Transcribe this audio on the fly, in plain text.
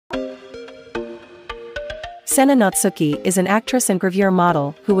Sena Natsuki is an actress and gravure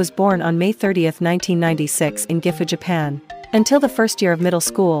model who was born on May 30, 1996 in Gifu, Japan. Until the first year of middle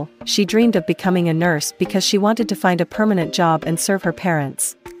school, she dreamed of becoming a nurse because she wanted to find a permanent job and serve her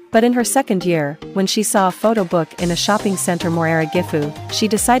parents. But in her second year, when she saw a photo book in a shopping center Morara Gifu, she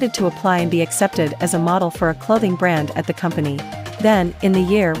decided to apply and be accepted as a model for a clothing brand at the company. Then, in the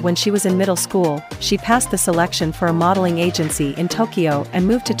year when she was in middle school, she passed the selection for a modeling agency in Tokyo and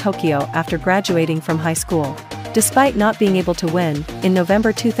moved to Tokyo after graduating from high school. Despite not being able to win, in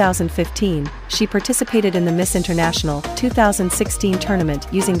November 2015, she participated in the Miss International 2016 tournament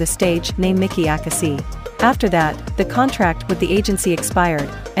using the stage name Miki Akase. After that, the contract with the agency expired,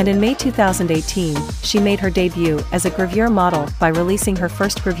 and in May 2018, she made her debut as a gravure model by releasing her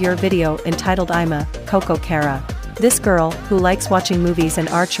first gravure video entitled Ima, Koko Kara. This girl, who likes watching movies and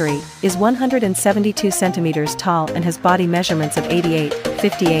archery, is 172 centimeters tall and has body measurements of 88,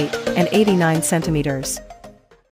 58, and 89 centimeters.